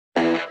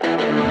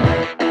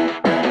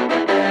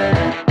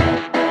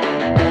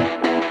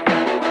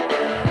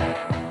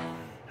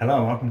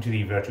welcome to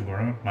the Virtual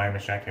Grooming. My name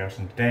is Jack Harris,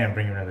 and today I'm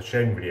bringing another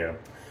shaving video.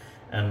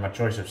 And my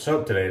choice of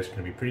soap today is going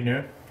to be pretty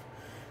new.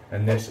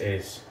 And this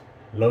is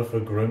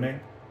Lothur Grooming.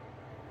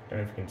 Don't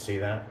know if you can see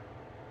that.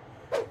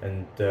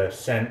 And the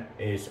scent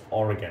is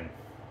Oregon.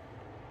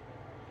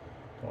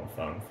 Come on,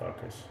 phone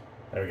focus.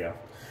 There we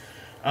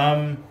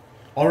go.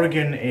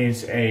 Oregon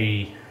is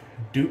a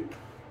dupe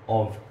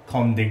of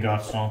Comme des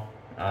Garçons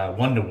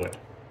Wonderwood.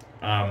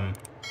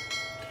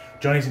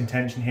 Johnny's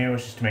intention here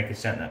was just to make a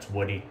scent that's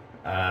woody.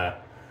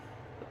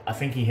 I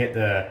think he hit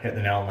the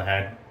nail on the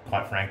head,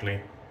 quite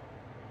frankly.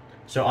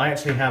 So I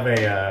actually have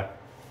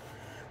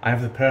I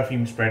have the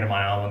perfume sprayed on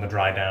my arm on the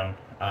dry down.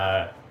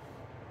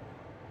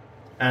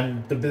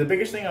 And the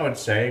biggest thing I would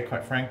say,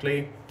 quite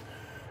frankly,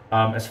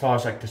 as far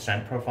as like the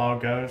scent profile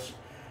goes,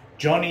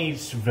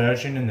 Johnny's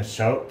version in the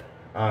soap,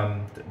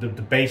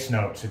 the base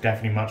notes are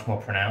definitely much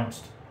more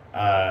pronounced.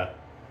 The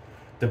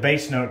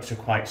base notes are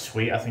quite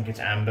sweet. I think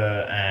it's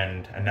amber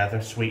and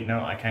another sweet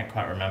note. I can't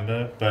quite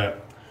remember,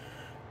 but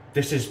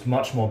this is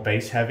much more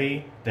base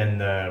heavy than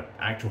the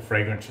actual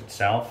fragrance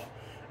itself.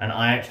 And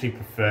I actually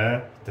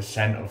prefer the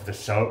scent of the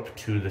soap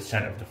to the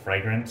scent of the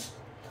fragrance.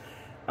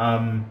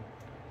 The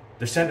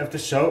scent of the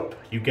soap,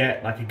 you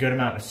get like a good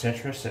amount of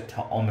citrus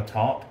on the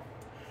top.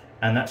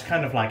 And that's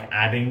kind of like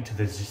adding to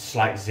the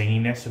slight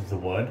zinginess of the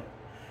wood.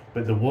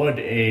 But the wood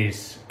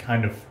is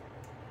kind of,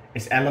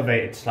 it's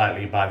elevated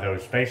slightly by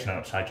those base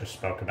notes I just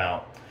spoke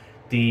about.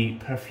 The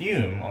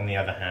perfume, on the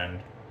other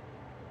hand,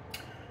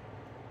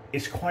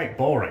 is quite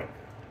boring.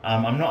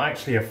 I'm not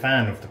actually a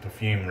fan of the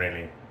perfume,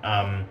 really.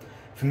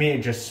 For me,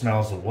 it just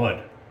smells of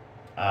wood.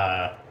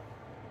 Yeah,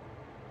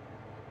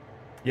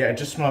 it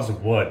just smells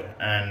of wood,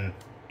 and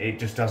it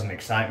just doesn't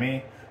excite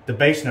me. The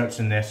base notes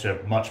in this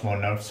are much more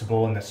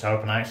noticeable in the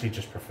soap, and I actually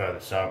just prefer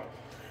the soap.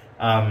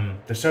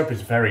 The soap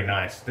is very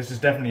nice. This is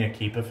definitely a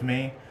keeper for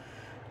me.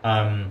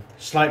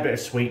 Slight bit of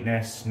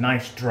sweetness,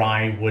 nice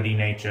dry woody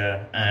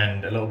nature,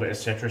 and a little bit of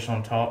citrus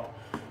on top.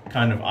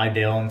 Kind of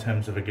ideal in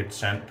terms of a good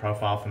scent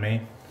profile for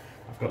me.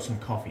 I've got some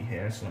coffee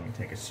here, so let me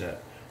take a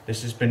sip.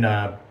 This has been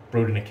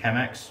brewed in a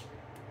Chemex.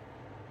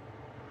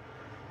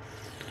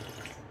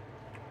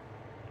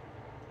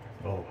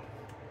 Oh.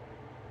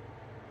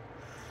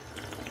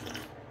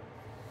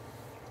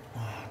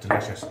 Oh,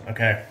 delicious.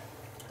 Okay.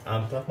 Do I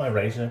have my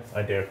razor?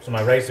 I do. So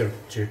my razor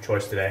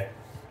choice today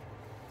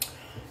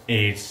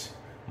is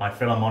my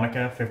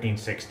Filarmonica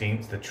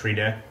 15/16, the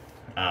Tridur.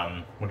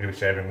 We're going to be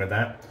shaving with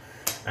that.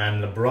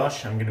 And the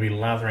brush I'm going to be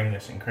lathering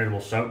this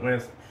incredible soap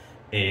with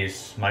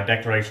is my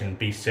Declaration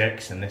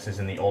B6, and this is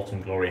in the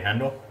Autumn Glory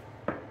handle.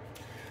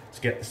 Let's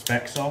get the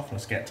specs off,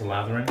 let's get to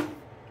lathering.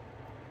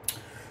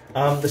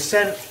 The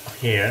scent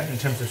here, in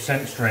terms of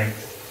scent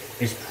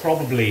strength, is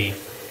probably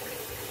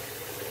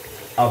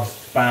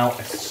about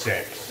a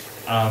 6.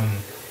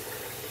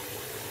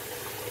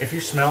 If you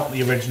smelt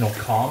the original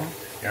Calm,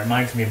 it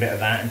reminds me a bit of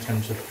that in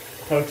terms of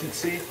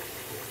potency.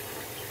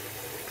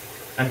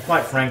 And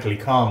quite frankly,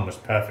 Calm was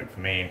perfect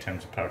for me in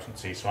terms of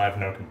potency, so I have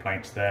no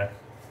complaints there.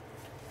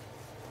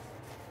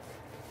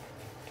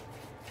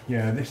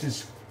 Yeah, this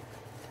is,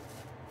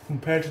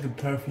 compared to the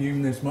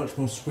perfume, there's much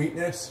more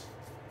sweetness.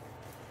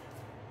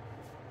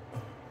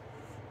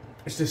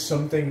 It's just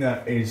something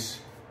that is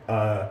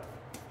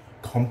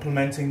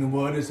complementing the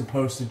wood as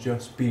opposed to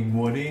just being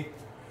woody.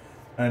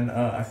 And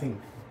I think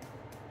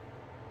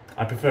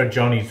I prefer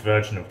Johnny's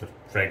version of the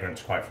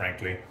fragrance, quite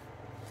frankly.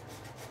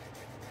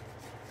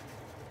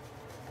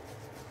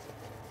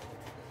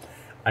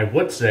 I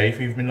would say,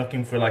 if you've been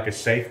looking for like a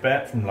safe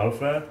bet from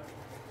Lothur,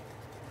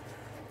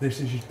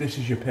 this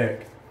is your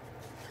pick.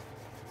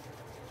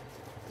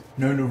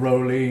 No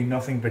neroli,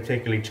 nothing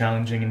particularly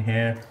challenging in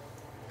here.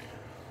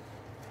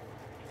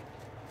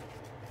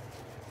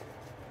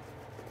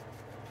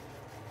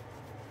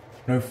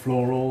 No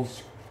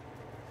florals.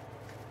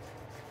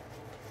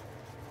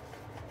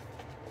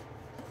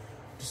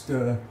 Just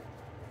a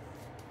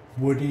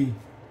woody,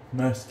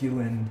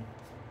 masculine,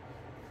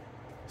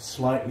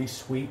 slightly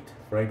sweet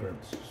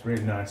fragrance. It's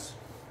really nice.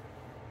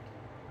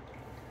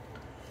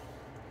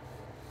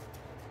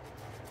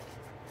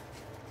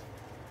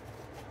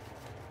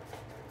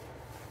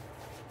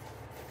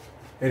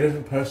 It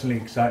doesn't personally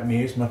excite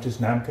me as much as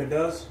Namka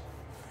does,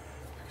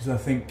 because I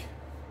think,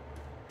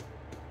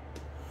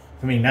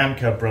 for me,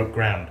 Namka broke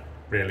ground,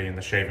 really, in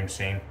the shaving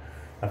scene.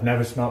 I've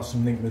never smelt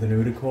something with an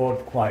oud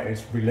accord quite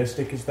as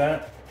realistic as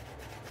that.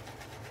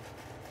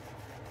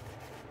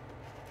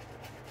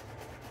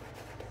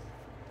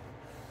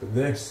 But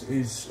this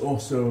is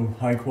also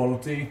high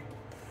quality.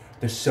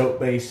 The soap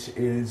base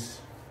is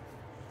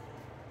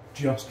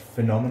just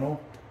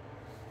phenomenal.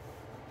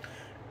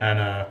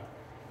 And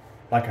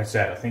like I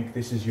said, I think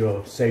this is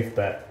your safe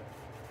bet.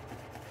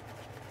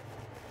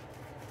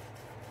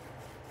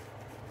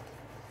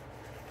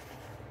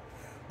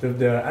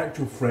 The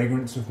actual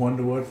fragrance of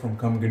Wonderwood from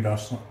Comme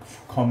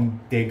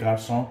des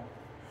Garçons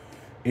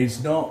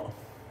is not,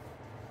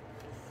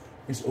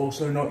 it's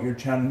also not your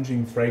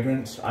challenging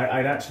fragrance.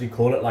 I'd actually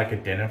call it like a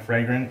dinner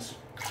fragrance,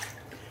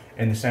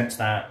 in the sense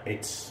that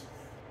it's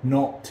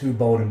not too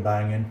bold and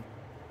banging.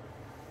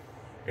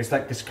 It's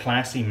like this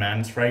classy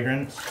man's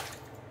fragrance.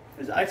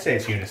 I'd say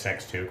it's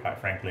unisex too, quite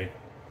frankly.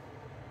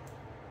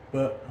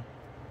 But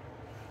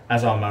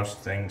as are most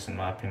things, in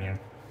my opinion.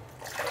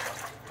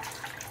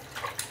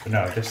 But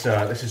no, this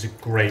is a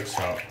great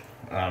soap.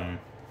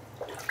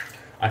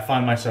 I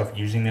find myself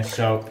using this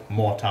soap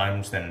more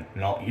times than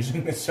not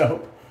using this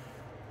soap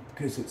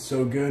because it's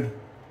so good.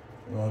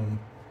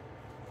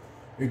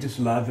 It just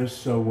lathers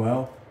so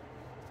well.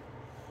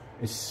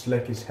 It's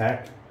slick as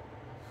heck.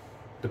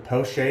 The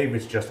post shave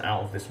is just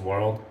out of this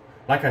world.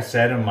 Like I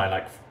said in my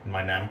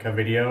Namco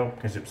video,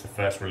 because it was the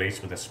first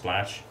release with a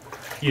splash,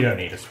 you don't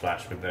need a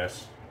splash with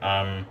this.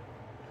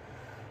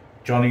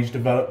 Johnny's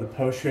developed the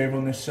post shave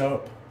on this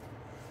soap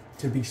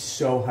to be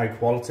so high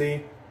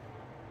quality.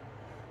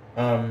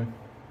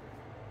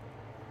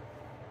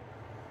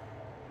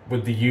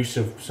 With the use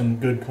of some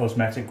good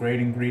cosmetic grade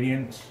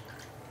ingredients.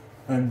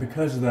 And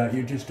because of that,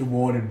 you're just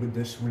awarded with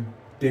this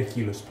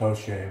ridiculous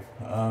post shave.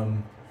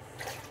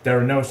 There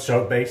are no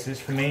soap bases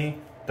for me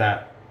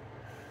that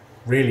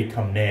really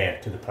come near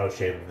to the post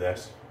shave of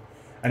this.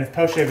 And if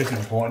post shave isn't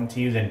important to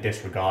you, then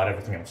disregard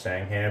everything I'm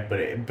saying here. But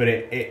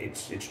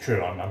it's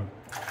true. I'm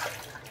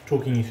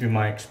talking you through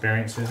my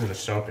experiences of the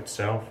soap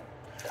itself.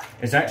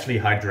 It's actually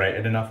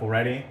hydrated enough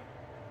already.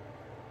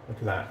 Look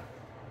at that.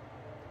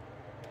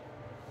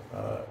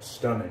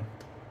 Stunning.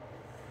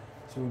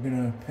 So we're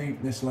gonna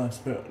paint this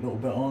last bit, little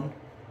bit on.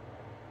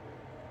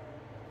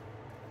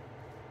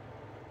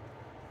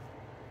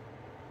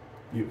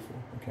 Beautiful.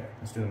 Okay,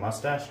 let's do the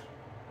mustache.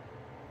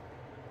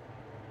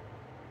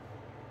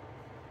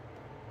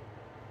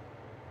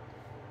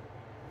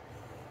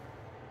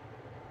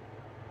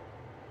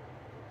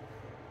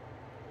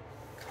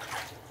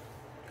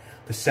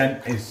 The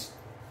scent is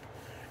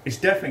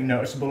definitely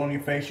noticeable on your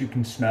face. You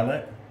can smell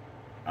it.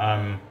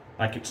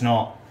 Like it's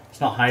not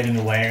hiding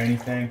away or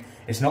anything.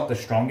 It's not the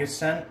strongest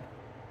scent.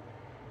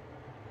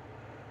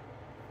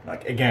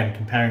 Like again,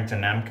 comparing to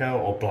Namco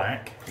or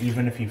Black,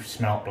 even if you've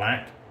smelt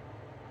Black.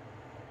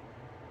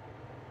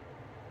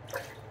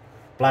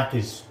 Black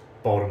is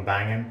bold and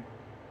banging.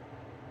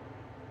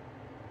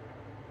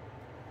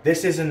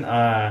 This isn't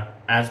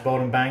as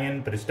bold and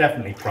banging, but it's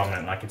definitely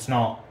prominent. Like it's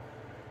not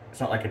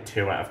like a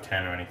 2 out of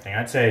 10 or anything.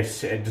 I'd say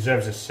it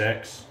deserves a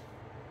 6,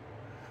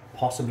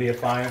 possibly a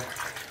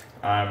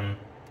 5.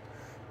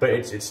 But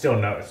it's still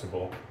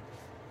noticeable.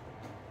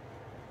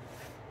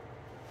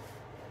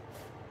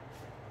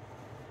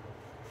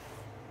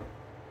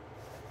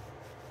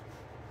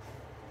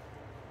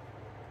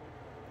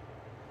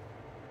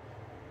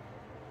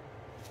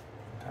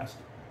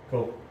 Fantastic.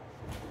 Cool.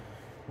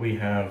 We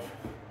have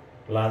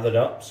lathered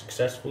up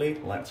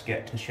successfully. Let's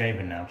get to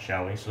shaving now,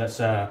 shall we? So let's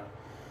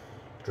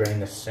drain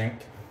the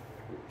sink.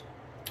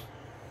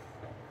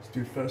 Let's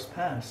do first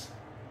pass.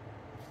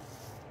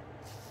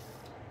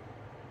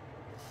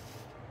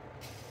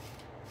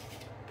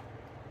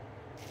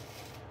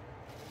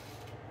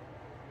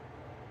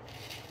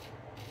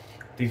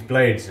 These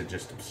blades are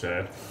just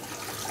absurd.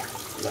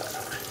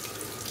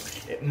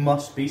 It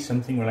must be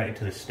something related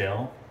to the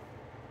still.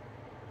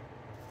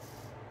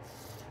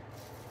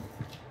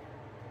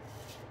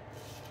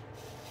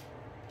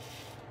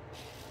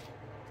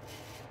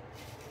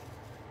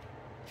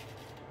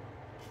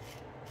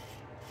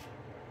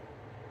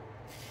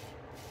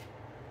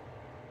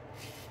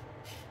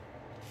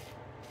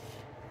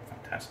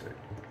 Fantastic.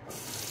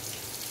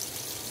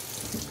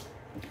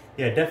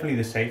 Yeah, definitely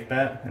the safe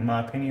bet, in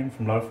my opinion,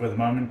 from Lothur at the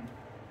moment.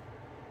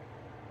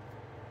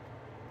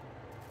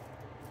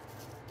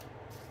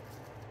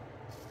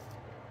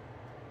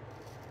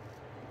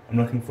 I'm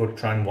looking forward to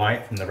trying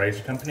white from the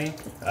Razor Company,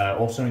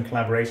 also in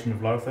collaboration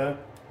with Lothur.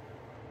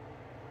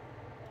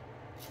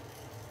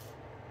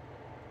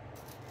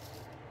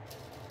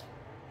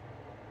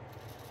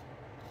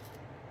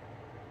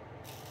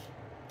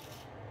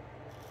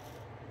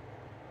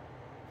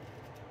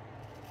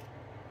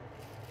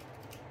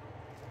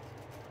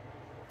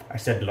 I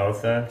said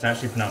Lothur, it's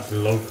actually pronounced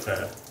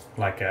Lothur,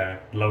 like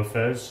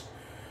loafers.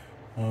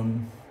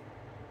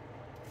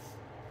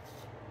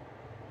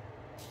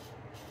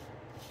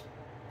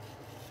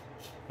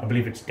 I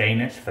believe it's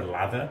Danish for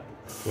lather,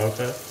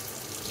 Lothur,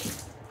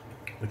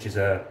 which is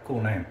a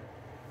cool name.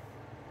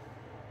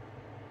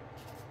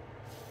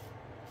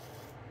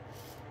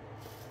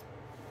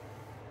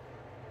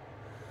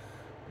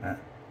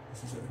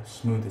 This is a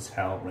smooth as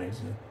hell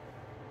razor.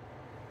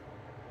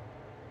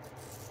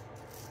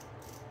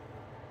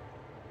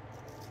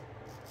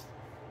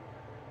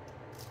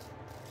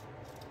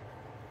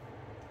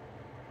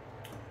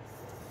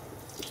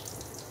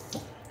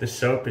 This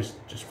soap is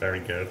just very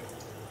good.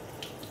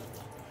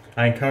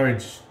 I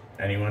encourage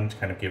anyone to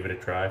kind of give it a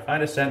try.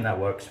 Find a scent that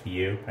works for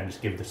you and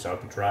just give the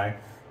soap a try.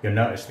 You'll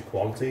notice the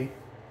quality.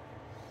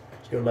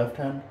 Let's go left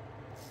hand.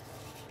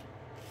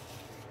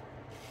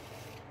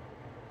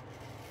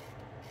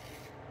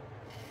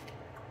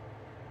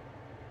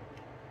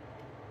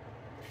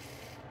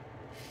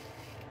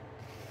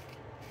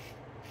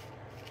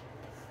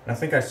 I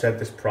think I said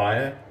this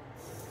prior,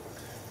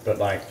 but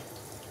like,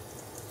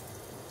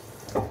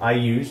 I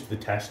used the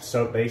test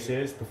soap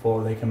bases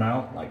before they come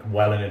out, like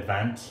well in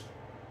advance.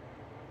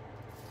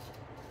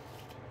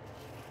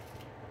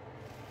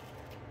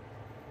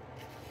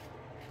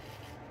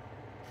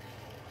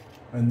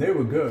 And they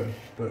were good,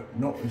 but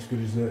not as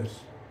good as this.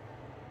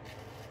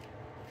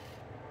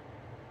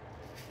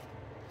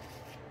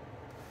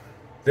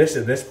 This,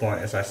 at this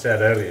point, as I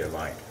said earlier,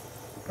 like,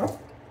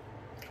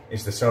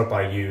 is the soap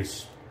I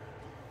use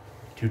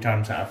 2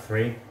 times out of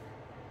 3.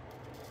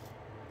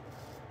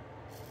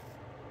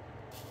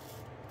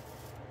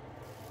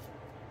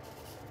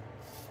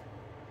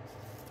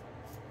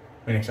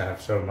 I mean, I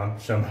have so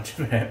much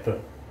of it,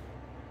 but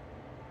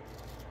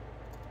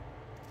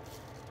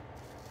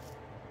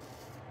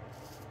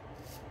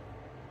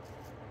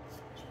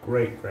it's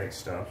great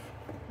stuff.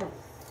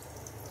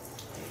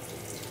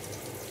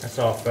 That's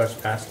our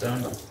first pass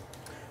done.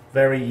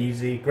 Very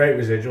easy, great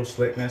residual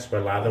slickness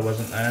where lather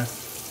wasn't there.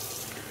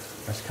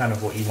 That's kind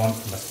of what you want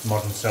from a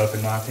modern soap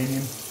in my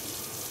opinion.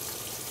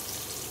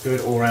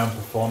 Good all-round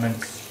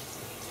performance.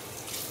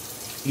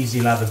 Easy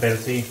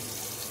latherability.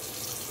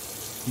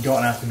 You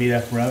don't have to be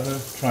there forever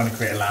trying to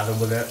create a lather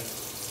with it.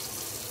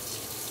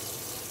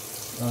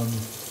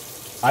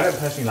 I don't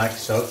personally like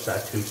soaps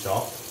that are too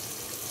soft.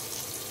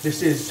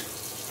 This is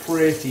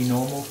pretty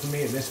normal for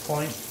me at this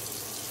point.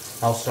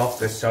 How soft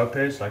this soap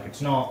is. Like,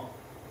 it's not,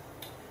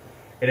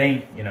 it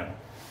ain't, you know,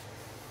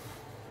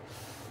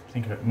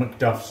 think of it,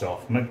 McDuff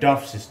soft.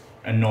 McDuff's is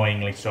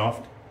annoyingly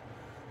soft,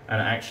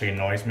 and it actually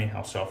annoys me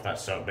how soft that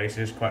soap base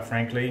is, quite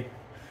frankly.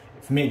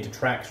 For me, it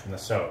detracts from the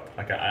soap.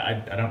 Like,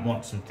 I don't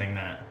want something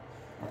that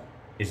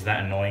is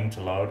that annoying to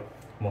load.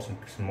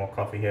 Some more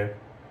coffee here.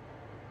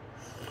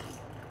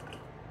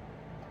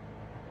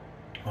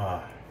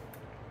 Ah.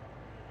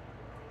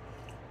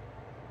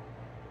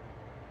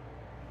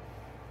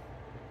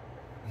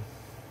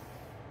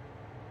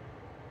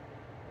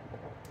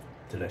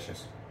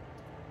 Delicious.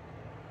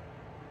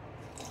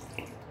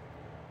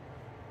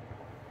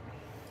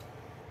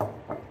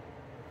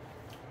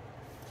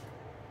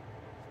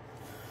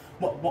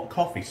 What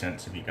coffee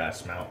scents have you guys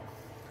smelt?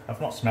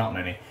 I've not smelt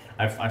many.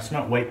 I've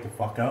smelt Wake the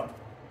Fuck Up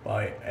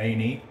by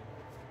A&E.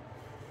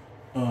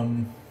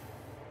 There's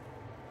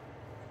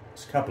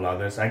a couple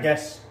others. I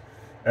guess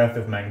Earth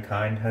of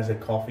Mankind has a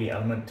coffee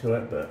element to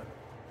it, but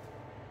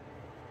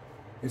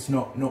it's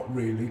not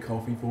really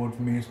coffee forward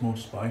for me, it's more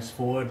spice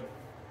forward.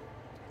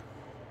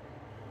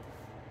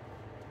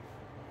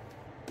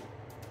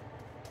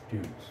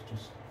 Dude,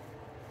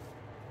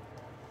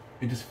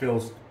 it just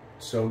feels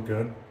so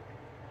good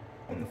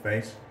on the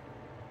face.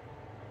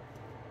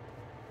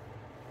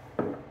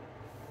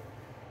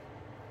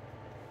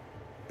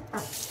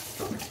 Let's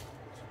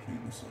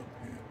clean this up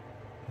here.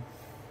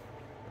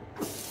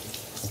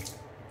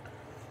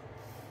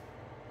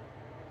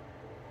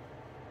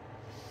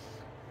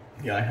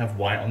 Yeah, I have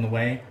white on the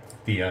way.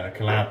 The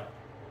collab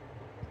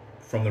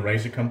from the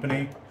Razor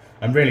Company.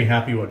 I'm really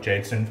happy what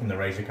Jason from the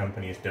Razor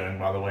Company is doing,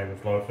 by the way,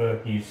 with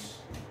Lothur. He's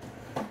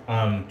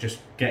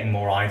just getting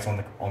more eyes on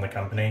the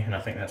company, and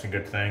I think that's a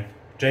good thing.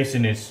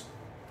 Jason is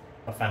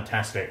a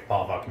fantastic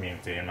part of our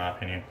community, in my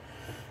opinion.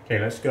 Okay,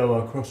 let's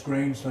go cross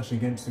grain /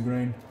 against the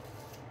grain.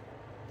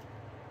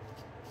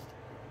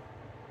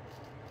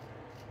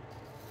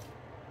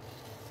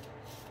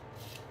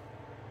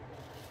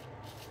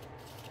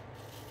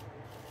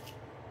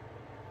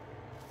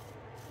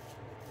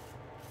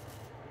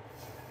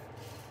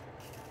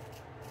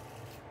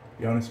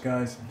 Be honest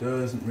guys, it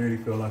doesn't really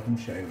feel like I'm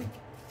shaving.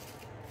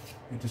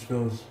 It just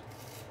feels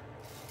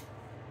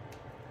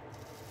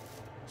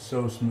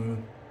so smooth.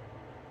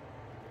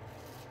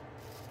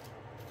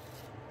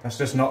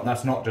 That's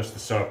not just the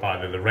soap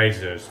either, the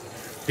razors.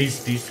 These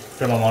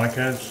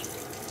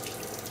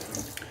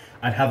Filarmonicas,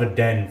 I'd have a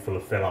den full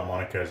of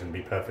Filarmonicas and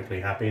be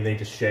perfectly happy. They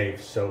just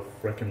shave so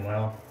freaking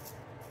well.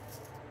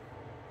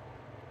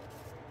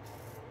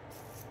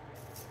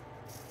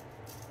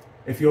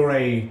 If you're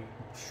a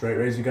straight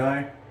razor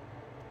guy,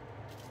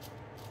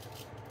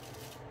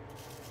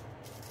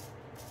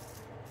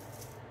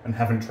 and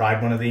haven't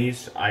tried one of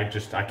these, I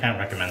can't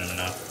recommend them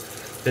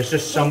enough. There's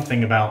just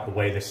something about the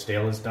way the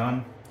steel is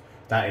done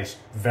that is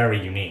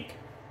very unique.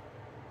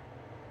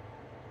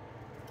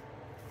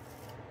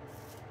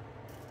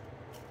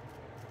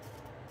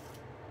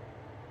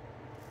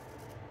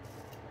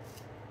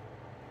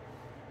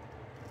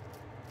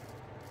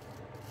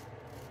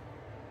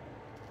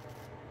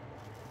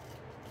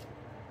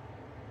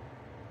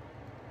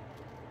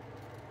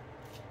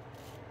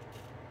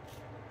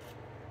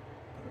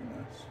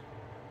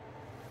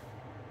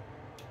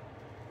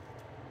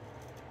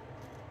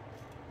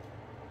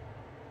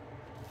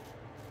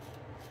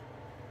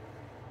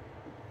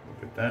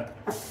 Look at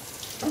that.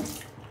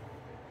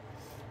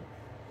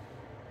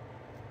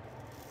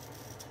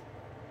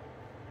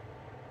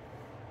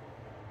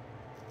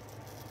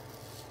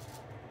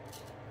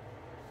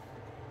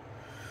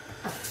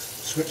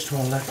 Switch to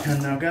our left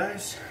hand now,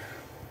 guys.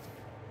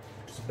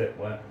 Just a bit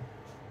wet.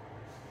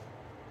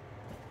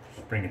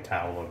 Just bring a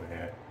towel over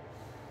here.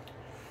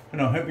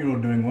 And I hope you're all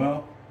doing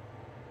well.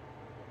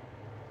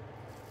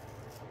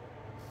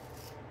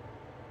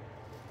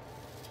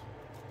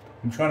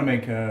 I'm trying to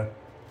make a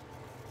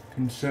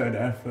concerted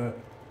effort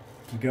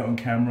to get on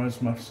camera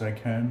as much as I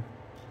can.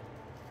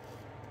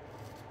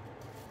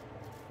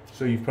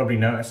 So you've probably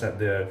noticed that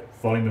the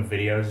volume of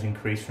videos has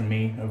increased from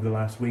me over the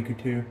last week or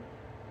two.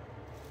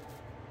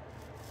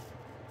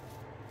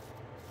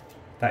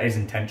 That is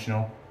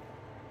intentional.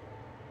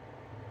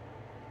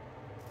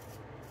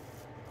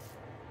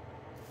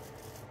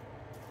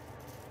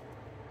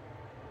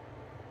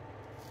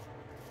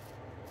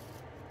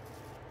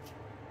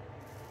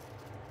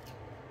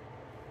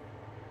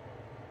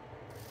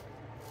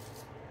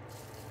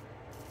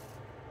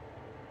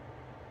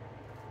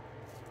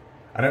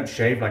 I don't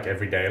shave like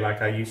every day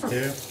like I used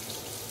to.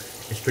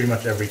 It's pretty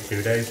much every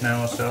 2 days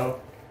now or so.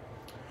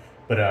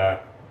 But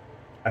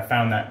I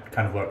found that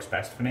kind of works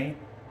best for me.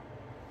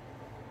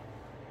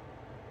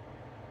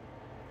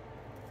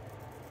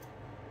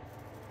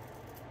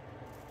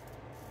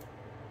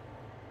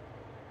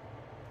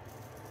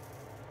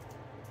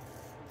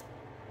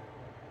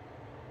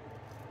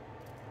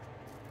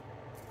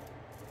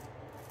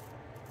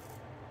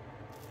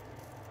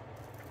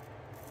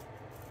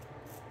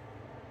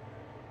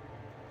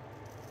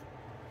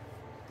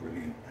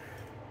 Brilliant.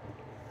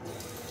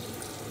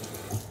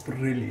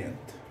 Brilliant.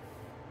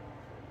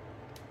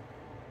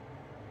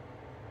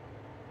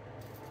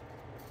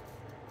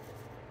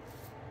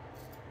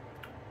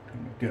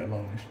 Get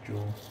along this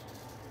jaw.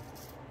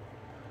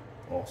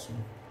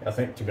 Awesome. I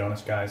think, to be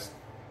honest, guys,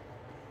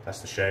 that's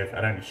the shave. I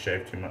don't need to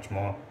shave too much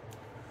more.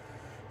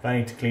 If I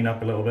need to clean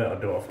up a little bit, I'll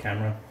do it off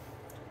camera.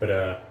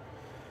 But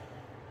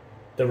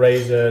the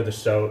razor, the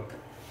soap,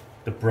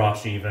 the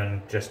brush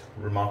even, just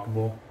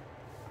remarkable.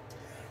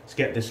 Let's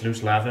get this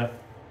loose lather,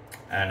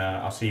 and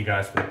I'll see you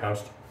guys for the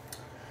post.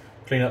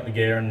 Clean up the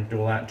gear and do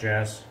all that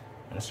jazz.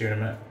 I'll see you in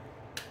a minute.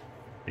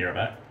 Be right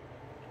back.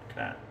 Look at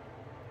that,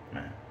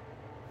 man.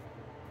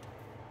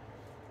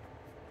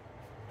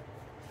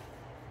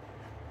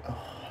 Oh,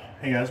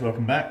 hey guys,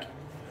 welcome back.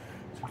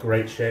 It's a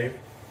great shave.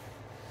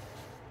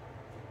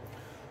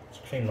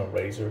 Let's clean my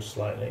razor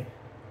slightly.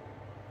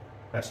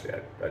 Actually,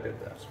 I did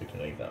that, so we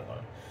can leave that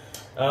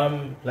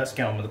alone. Let's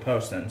get on with the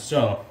post then.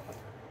 So,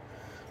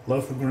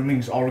 Lothur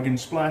Grooming's Oregon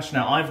Splash.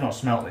 Now, I've not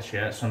smelt this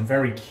yet, so I'm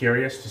very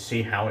curious to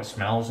see how it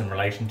smells in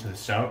relation to the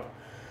soap.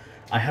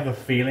 I have a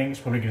feeling it's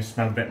probably going to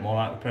smell a bit more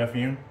like the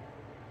perfume.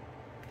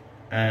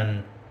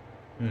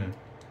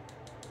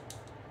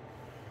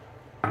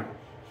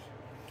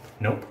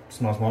 Nope,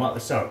 smells more like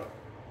the soap,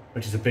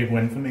 which is a big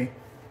win for me.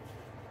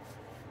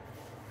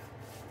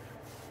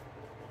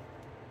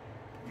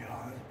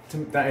 Yeah,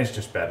 that is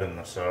just better than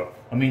the soap.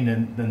 I mean,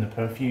 than the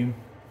perfume.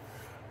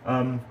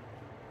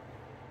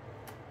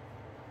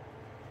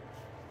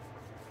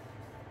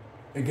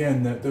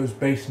 Again, those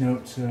base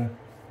notes are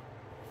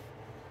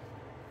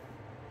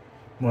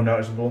more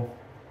noticeable.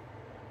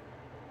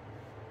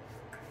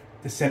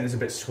 The scent is a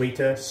bit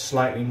sweeter,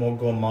 slightly more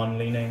gourmand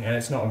leaning, and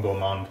it's not a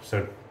gourmand,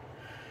 so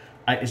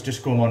it's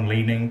just gourmand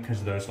leaning because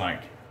of those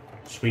like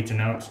sweeter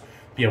notes.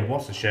 But yeah,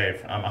 what's the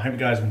shave? I hope you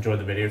guys enjoyed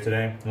the video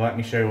today. Let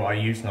me show you what I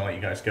used, and I'll let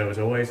you guys go as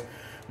always.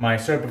 My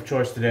soap of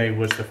choice today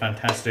was the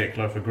fantastic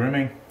Lothur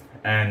Grooming,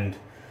 and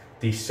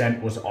the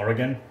scent was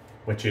Oregon,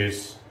 which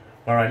is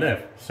where I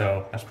live,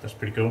 so that's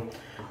pretty cool.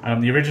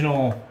 The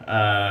original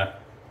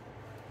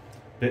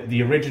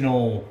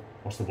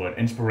what's the word?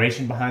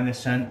 Inspiration behind this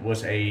scent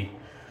was a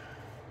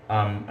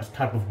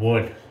type of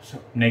wood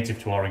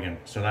native to Oregon,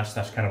 so that's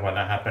kind of why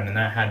that happened, and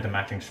that had the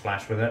matching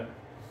splash with it.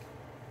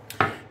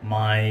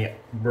 My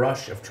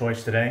brush of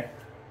choice today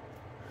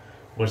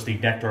was the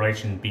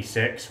Declaration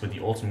B6 with the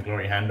Autumn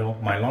Glory handle,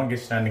 my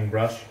longest standing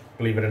brush,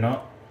 believe it or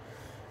not.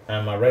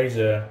 And my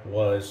razor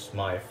was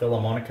my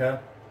Filarmonica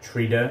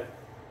Tridur.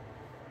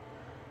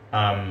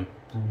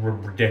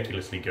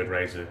 Ridiculously good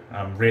razor.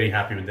 I'm really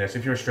happy with this.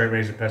 If you're a straight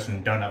razor person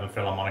and don't have a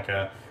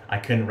Filarmonica, I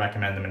couldn't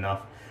recommend them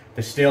enough.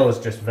 The still is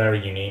just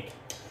very unique.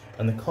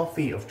 And the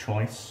coffee of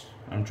choice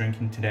I'm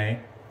drinking today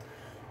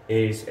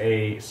is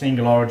a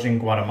single origin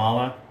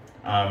Guatemala,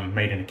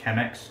 made in a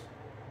Chemex.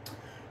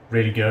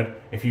 Really good.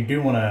 If you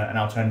do want an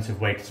alternative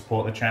way to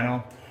support the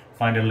channel,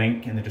 find a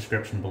link in the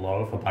description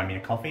below for Buy Me a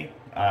Coffee.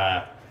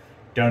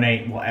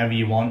 Donate whatever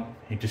you want.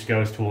 It just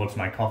goes towards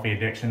my coffee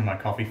addiction, my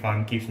coffee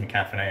fund, keeps me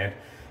caffeinated.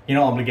 You're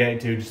not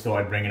obligated to, just thought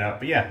I'd bring it up.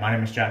 But yeah, my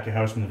name is Jack, your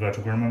host from the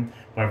Virtual Grooming.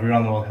 Wherever you're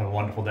on the world, have a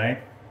wonderful day.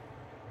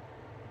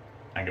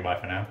 And goodbye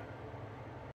for now.